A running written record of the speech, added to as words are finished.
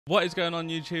What is going on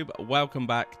YouTube? Welcome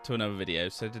back to another video.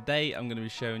 So today I'm going to be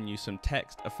showing you some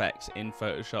text effects in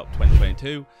Photoshop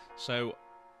 2022. So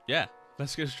yeah,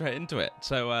 let's go straight into it.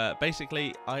 So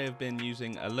basically I have been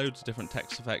using loads of different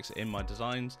text effects in my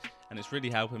designs, and it's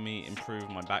really helping me improve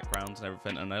my backgrounds and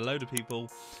everything. And a load of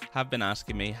people have been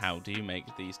asking me, how do you make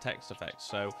these text effects?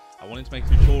 So I wanted to make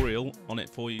a tutorial on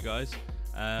it for you guys.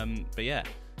 But yeah,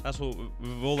 that's what.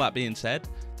 With all that being said,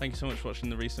 thank you so much for watching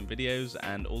the recent videos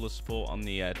and all the support on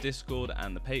the Discord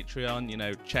and the Patreon. You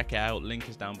know, check it out. Link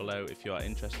is down below if you are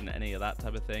interested in any of that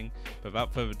type of thing. But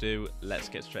without further ado, let's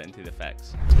get straight into the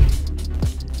effects.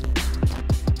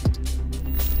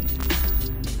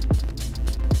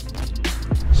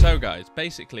 So guys,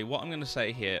 basically what I'm going to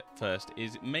say here first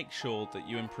is make sure that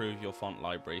you improve your font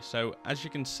library. So as you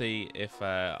can see, if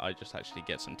I just actually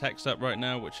get some text up right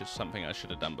now, which is something I should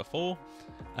have done before,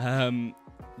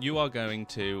 you are going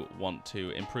to want to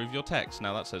improve your text.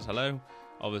 Now that says hello.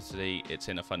 Obviously it's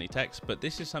in a funny text, but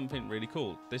this is something really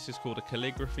cool. This is called a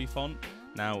calligraphy font.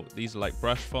 Now these are like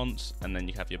brush fonts, and then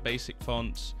you have your basic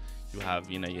fonts, you have,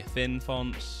 you know, your thin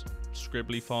fonts,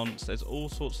 scribbly fonts. There's all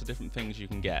sorts of different things you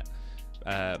can get.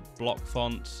 Block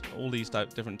fonts, all these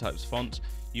different types of fonts.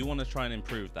 You want to try and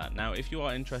improve that. Now if you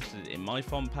are interested in my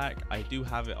font pack, I do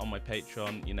have it on my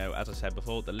Patreon. You know, as I said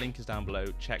before, the link is down below.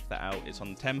 Check that out. It's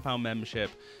on £10 membership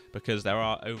because there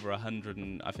are over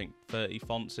 130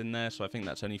 fonts in there, so I think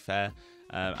that's only fair.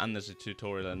 And there's a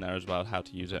tutorial in there as well how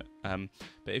to use it.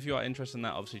 But if you are interested in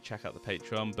that, obviously check out the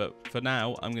Patreon. But for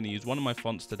now, I'm going to use one of my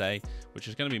fonts today, which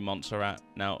is going to be Montserrat.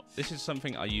 Now this is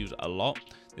something I use a lot.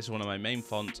 This is one of my main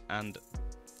fonts, and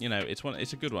you know,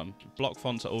 it's a good one. Block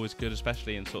fonts are always good,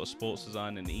 especially in sort of sports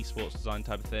design and esports design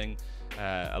type of thing.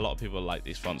 A lot of people like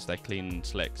these fonts. They're clean and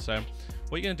slick. So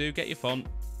what you're going to do, get your font,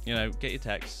 you know, get your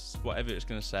text, whatever it's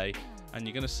going to say, and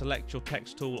you're going to select your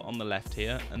text tool on the left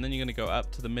here, and then you're going to go up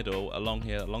to the middle along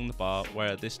here, along the bar,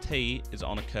 where this T is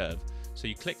on a curve. So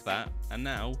you click that, and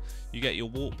now you get your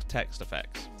warp text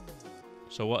effects.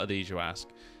 So what are these, you ask?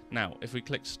 Now, if we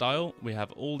click style, we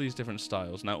have all these different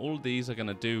styles. Now, all of these are going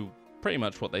to do pretty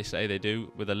much what they say they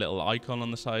do, with a little icon on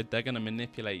the side. They're going to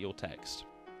manipulate your text.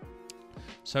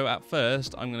 So at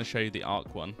first, I'm going to show you the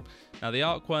arc one. Now, the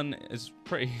arc one is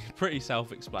pretty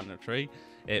self-explanatory.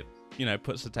 It, you know,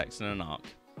 puts the text in an arc.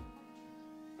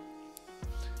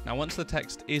 Now, once the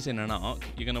text is in an arc,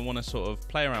 you're going to want to sort of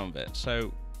play around with it.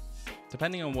 So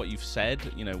depending on what you've said,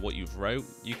 you know, what you've wrote,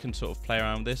 you can sort of play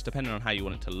around with this depending on how you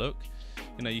want it to look.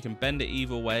 You know, you can bend it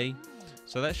either way.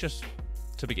 So that's just,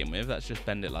 to begin with, let's just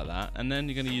bend it like that. And then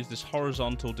you're going to use this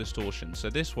horizontal distortion. So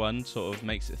this one sort of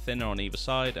makes it thinner on either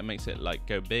side and makes it like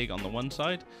go big on the one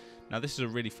side. Now this is a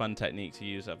really fun technique to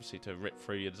use, obviously, to rip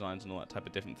through your designs and all that type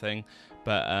of different thing.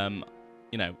 But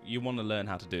you know, you want to learn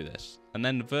how to do this. And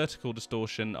then the vertical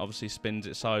distortion obviously spins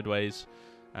it sideways,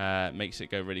 makes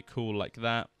it go really cool like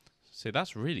that. See,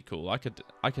 that's really cool. I could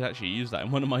actually use that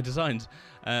in one of my designs.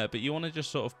 But you want to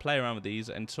just sort of play around with these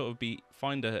and sort of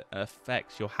find an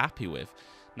effect you're happy with.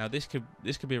 Now this could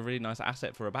be a really nice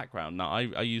asset for a background. Now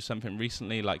I used something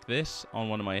recently like this on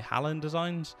one of my Halland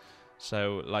designs.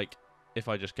 So like if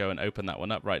I just go and open that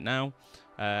one up right now,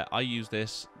 I use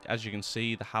this, as you can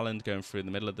see, the Halland going through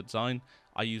the middle of the design.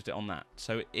 I used it on that.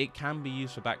 So it can be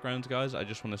used for backgrounds, guys. I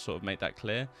just want to sort of make that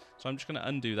clear. So I'm just going to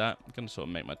undo that. I'm going to sort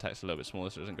of make my text a little bit smaller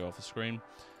so it doesn't go off the screen.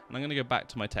 And I'm going to go back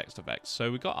to my text effects.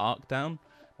 So we got arc down.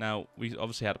 Now we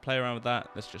obviously had to play around with that.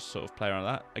 Let's just sort of play around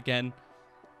with that. Again,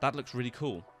 that looks really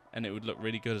cool, and it would look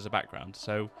really good as a background.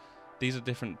 So these are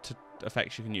different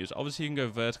effects you can use. Obviously you can go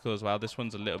vertical as well. This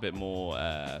one's a little bit more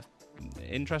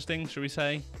interesting, should we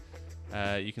say.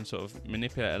 You can sort of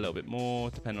manipulate a little bit more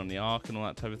depending on the arc and all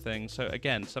that type of thing. So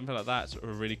again, something like that's a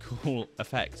really cool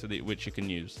effect which you can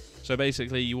use. So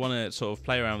basically you want to sort of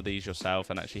play around with these yourself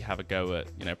and actually have a go at,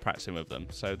 you know, practicing with them.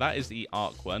 So that is the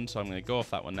arc one. So I'm going to go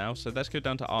off that one now. So let's go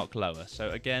down to arc lower.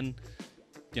 So again,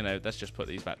 you know, let's just put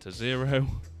these back to 0.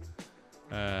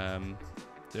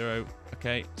 0.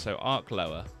 Okay, so arc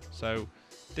lower. So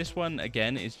this one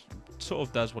again is sort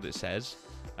of does what it says.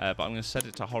 But I'm going to set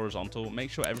it to horizontal. Make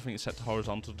sure everything is set to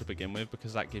horizontal to begin with,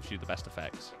 because that gives you the best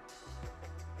effects.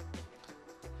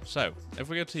 So if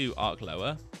we go to arc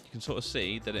lower, you can sort of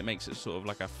see that it makes it sort of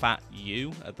like a fat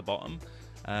U at the bottom.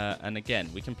 And again,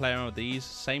 we can play around with these.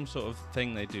 Same sort of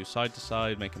thing they do side to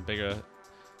side, make them bigger.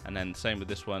 And then same with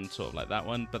this one, sort of like that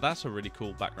one. But that's a really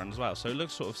cool background as well. So it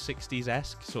looks sort of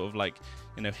 60s-esque, sort of like,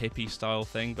 you know, hippie style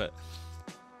thing. But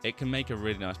it can make a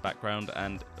really nice background,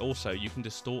 and also you can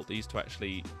distort these to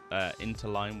actually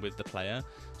interline with the player.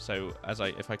 So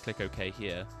if I click OK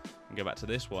here, and go back to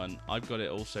this one, I've got it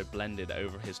also blended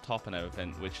over his top and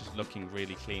everything, which is looking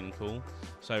really clean and cool.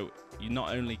 So you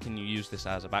not only can you use this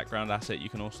as a background asset, you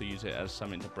can also use it as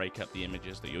something to break up the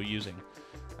images that you're using.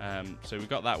 So we've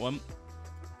got that one.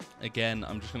 Again,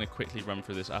 I'm just going to quickly run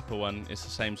through this upper one. It's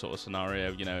the same sort of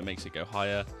scenario, you know, it makes it go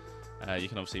higher. You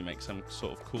can obviously make some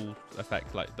sort of cool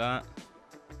effect like that,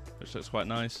 which looks quite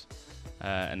nice.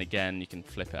 And again, you can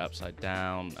flip it upside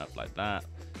down, up like that.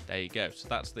 There you go. So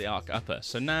that's the arc upper.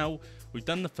 So now we've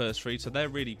done the first three. So they're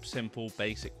really simple,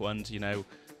 basic ones, you know,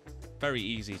 very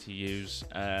easy to use.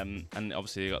 And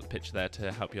obviously you got the picture there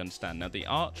to help you understand. Now the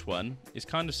arch one is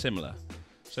kind of similar.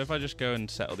 So if I just go and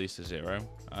set all these to 0,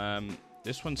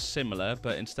 this one's similar,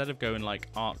 but instead of going like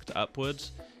arced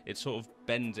upwards, it sort of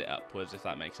bends it upwards, if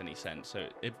that makes any sense. So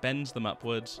it bends them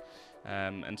upwards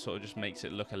and sort of just makes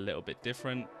it look a little bit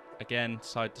different. Again,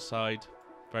 side to side,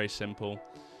 very simple.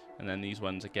 And then these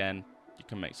ones, again, you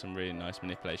can make some really nice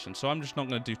manipulations. So I'm just not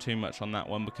going to do too much on that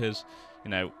one because,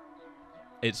 you know,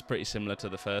 it's pretty similar to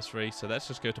the first three. So let's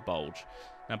just go to bulge.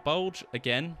 Now bulge,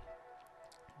 again,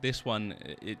 this one,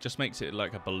 it just makes it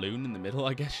like a balloon in the middle,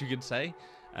 I guess you could say.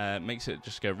 Makes it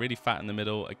just go really fat in the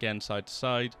middle, again, side to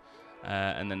side.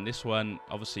 And then this one,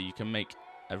 obviously you can make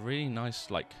a really nice,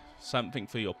 like, something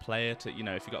for your player to, you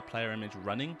know, if you've got a player image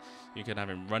running, you can have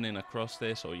him running across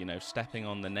this, or, you know, stepping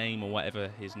on the name or whatever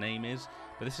his name is.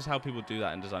 But this is how people do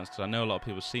that in designs, because I know a lot of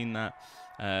people have seen that,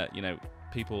 you know,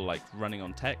 people like running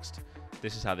on text.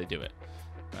 This is how they do it.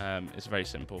 It's very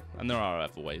simple, and there are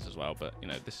other ways as well, but, you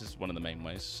know, this is one of the main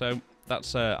ways. So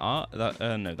that's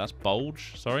that's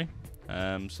bulge, sorry.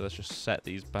 So let's just set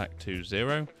these back to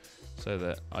 0 so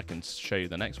that I can show you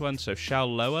the next one. So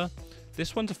shall lower.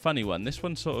 This one's a funny one. This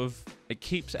one sort of, it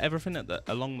keeps everything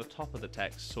along the top of the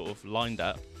text sort of lined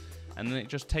up, and then it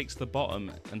just takes the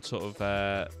bottom and sort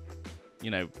of,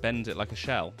 you know, bends it like a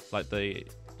shell, like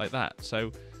that.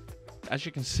 So as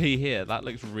you can see here, that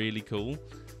looks really cool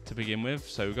to begin with.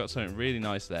 So we've got something really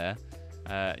nice there.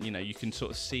 You know, you can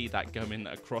sort of see that going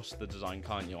across the design,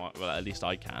 can't you? Well, at least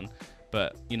I can.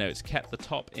 But, you know, it's kept the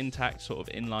top intact, sort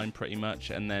of inline pretty much,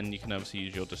 and then you can obviously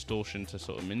use your distortion to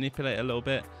sort of manipulate a little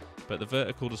bit. But the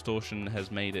vertical distortion has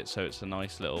made it so it's a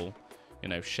nice little, you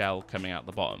know, shell coming out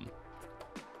the bottom.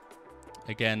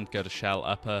 Again, go to shell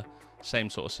upper, same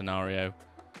sort of scenario,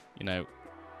 you know,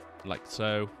 like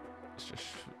so. Let's just,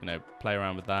 you know, play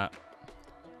around with that.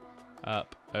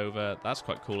 Up, over, that's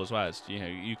quite cool as well. It's, you know,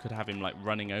 you could have him like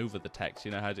running over the text,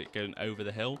 you know, how's it going over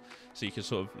the hill? So you could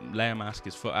sort of layer mask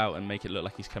his foot out and make it look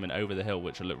like he's coming over the hill,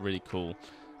 which will look really cool.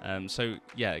 So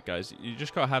yeah, guys, you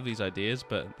just gotta have these ideas,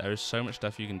 but there is so much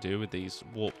stuff you can do with these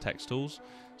warp text tools.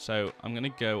 So I'm gonna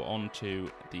go on to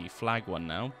the flag one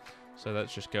now. So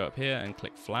let's just go up here and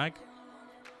click flag.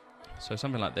 So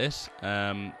something like this,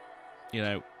 you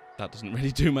know, that doesn't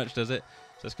really do much, does it?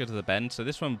 So let's go to the bend. So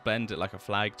this one bends it like a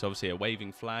flag. It's obviously a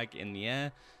waving flag in the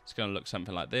air. It's going to look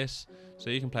something like this.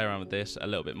 So you can play around with this a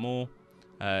little bit more.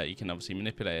 You can obviously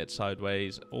manipulate it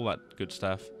sideways, all that good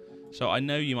stuff. So I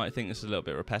know you might think this is a little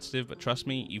bit repetitive, but trust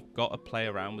me, you've got to play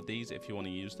around with these if you want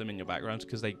to use them in your backgrounds,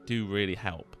 because they do really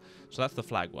help. So that's the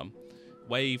flag one.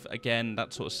 Wave, again,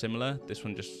 that's sort of similar. This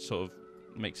one just sort of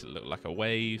makes it look like a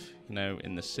wave, you know,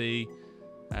 in the sea.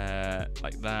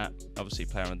 Like that. Obviously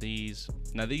play around with these.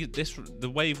 Now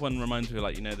the wave one reminds me of,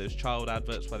 like, you know, those child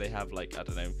adverts where they have, like, I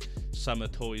don't know, summer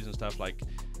toys and stuff. Like,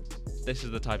 this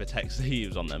is the type of text they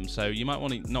use on them. So you might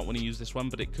not want to use this one,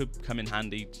 but it could come in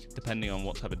handy depending on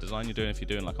what type of design you're doing. If you're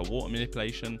doing like a water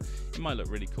manipulation, it might look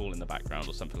really cool in the background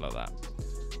or something like that.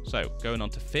 So going on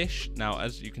to fish. Now,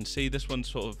 as you can see, this one's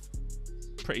sort of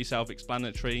pretty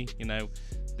self-explanatory. You know,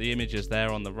 the image is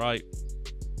there on the right,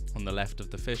 on the left of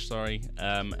the fish, sorry,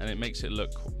 and it makes it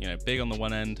look, you know, big on the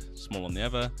one end, small on the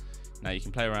other. Now you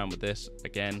can play around with this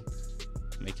again,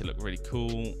 make it look really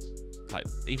cool. Like,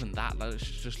 even that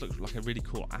just looks like a really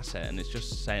cool asset, and it's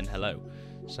just saying hello.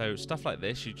 So stuff like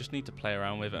this you just need to play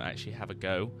around with and actually have a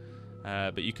go.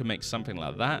 But you can make something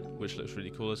like that, which looks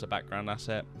really cool as a background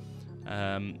asset,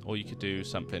 or you could do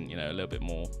something, you know, a little bit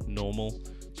more normal.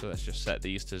 So let's just set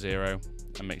these to 0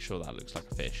 and make sure that looks like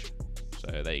a fish.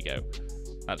 So there you go.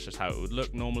 That's just how it would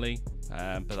look normally,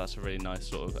 but that's a really nice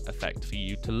sort of effect for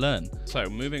you to learn. So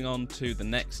moving on to the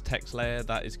next text layer,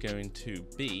 that is going to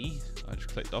be, I just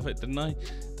clicked off it, didn't I?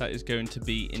 That is going to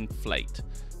be inflate.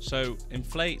 So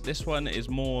inflate, this one is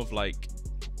more of like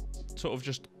sort of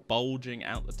just bulging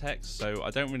out the text. So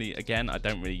I don't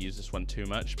really use this one too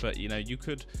much, but, you know, you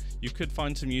could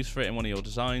find some use for it in one of your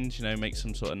designs, you know, make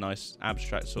some sort of nice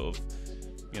abstract sort of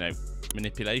you know,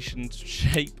 manipulation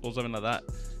shape or something like that.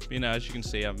 But, you know, as you can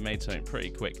see, I've made something pretty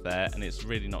quick there, and it's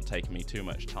really not taking me too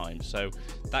much time. So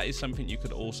that is something you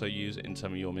could also use in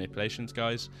some of your manipulations,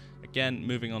 guys. Again,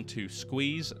 moving on to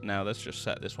squeeze. Now let's just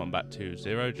set this one back to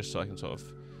 0, just so I can sort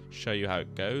of show you how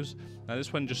it goes. Now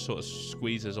this one just sort of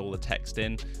squeezes all the text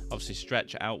in. Obviously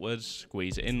stretch outwards,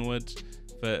 squeeze inwards,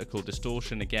 vertical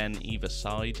distortion again either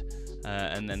side,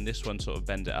 and then this one sort of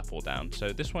bend it up or down. So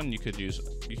this one you could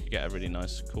get a really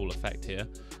nice cool effect here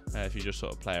if you just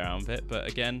sort of play around with it. But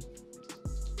again,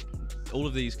 all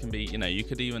of these can be, you know, you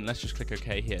could even, let's just click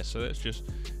OK here. So let's just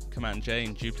Command J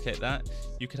and duplicate that.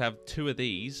 You could have 2 of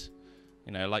these,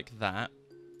 you know, like that,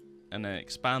 and then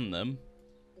expand them.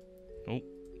 Oh,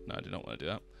 no, I did not want to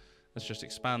do that. Let's just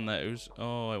expand those.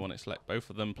 Oh, I want to select both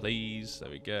of them, please. There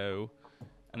we go.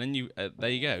 And then there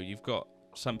you go. You've got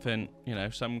something, you know,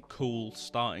 some cool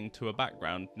starting to a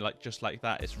background, like just like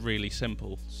that. It's really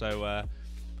simple. So,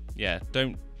 yeah,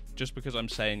 don't, just because I'm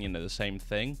saying, you know, the same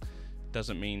thing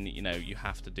doesn't mean, you know, you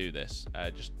have to do this.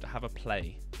 Just have a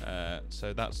play.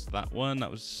 So that's that one.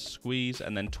 That was squeeze,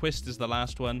 and then twist is the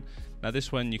last one. Now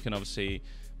this one you can obviously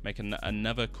make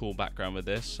another cool background with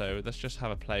this. So let's just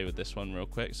have a play with this one real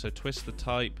quick. So twist the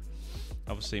type,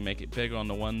 obviously make it bigger on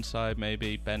the one side,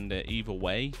 maybe bend it either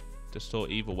way, distort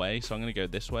either way. So I'm going to go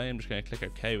this way. I'm just going to click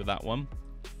OK with that one.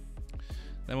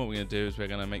 Then what we're going to do is we're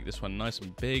going to make this one nice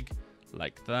and big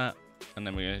like that, and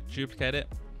then we're going to duplicate it.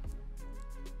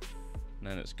 And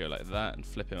then let's go like that and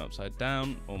flip him upside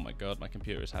down. Oh my god, my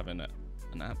computer is having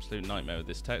an absolute nightmare with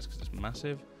this text because it's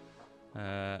massive.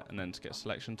 And then to get a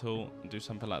selection tool and do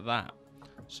something like that.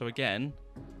 So again,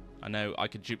 I know I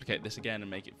could duplicate this again and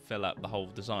make it fill up the whole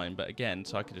design, but again,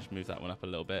 so I could just move that one up a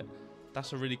little bit.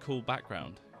 That's a really cool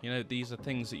background. You know, these are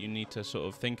things that you need to sort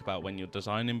of think about when you're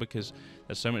designing, because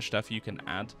there's so much stuff you can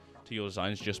add to your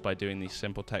designs just by doing these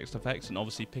simple text effects, and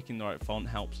obviously picking the right font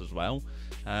helps as well.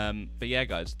 But yeah,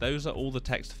 guys, those are all the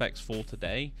text effects for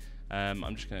today.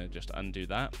 I'm just going to just undo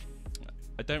that.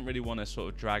 I don't really want to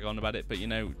sort of drag on about it, but you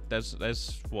know,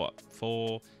 there's what,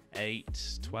 4,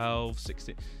 8, 12,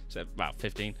 16, so about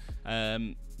 15.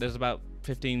 There's about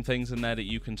 15 things in there that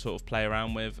you can sort of play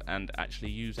around with and actually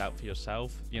use out for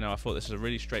yourself. You know, I thought this is a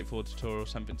really straightforward tutorial,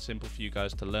 something simple for you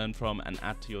guys to learn from and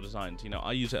add to your designs. You know,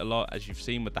 I use it a lot, as you've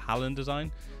seen with the Hallen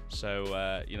design.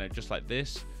 So, you know, just like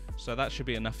this. So that should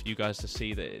be enough for you guys to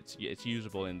see that it's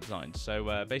usable in design.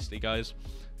 So basically, guys,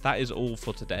 that is all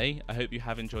for today. I hope you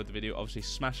have enjoyed the video. Obviously,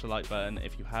 smash the like button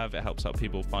if you have. It helps out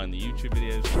people find the YouTube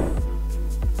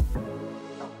videos.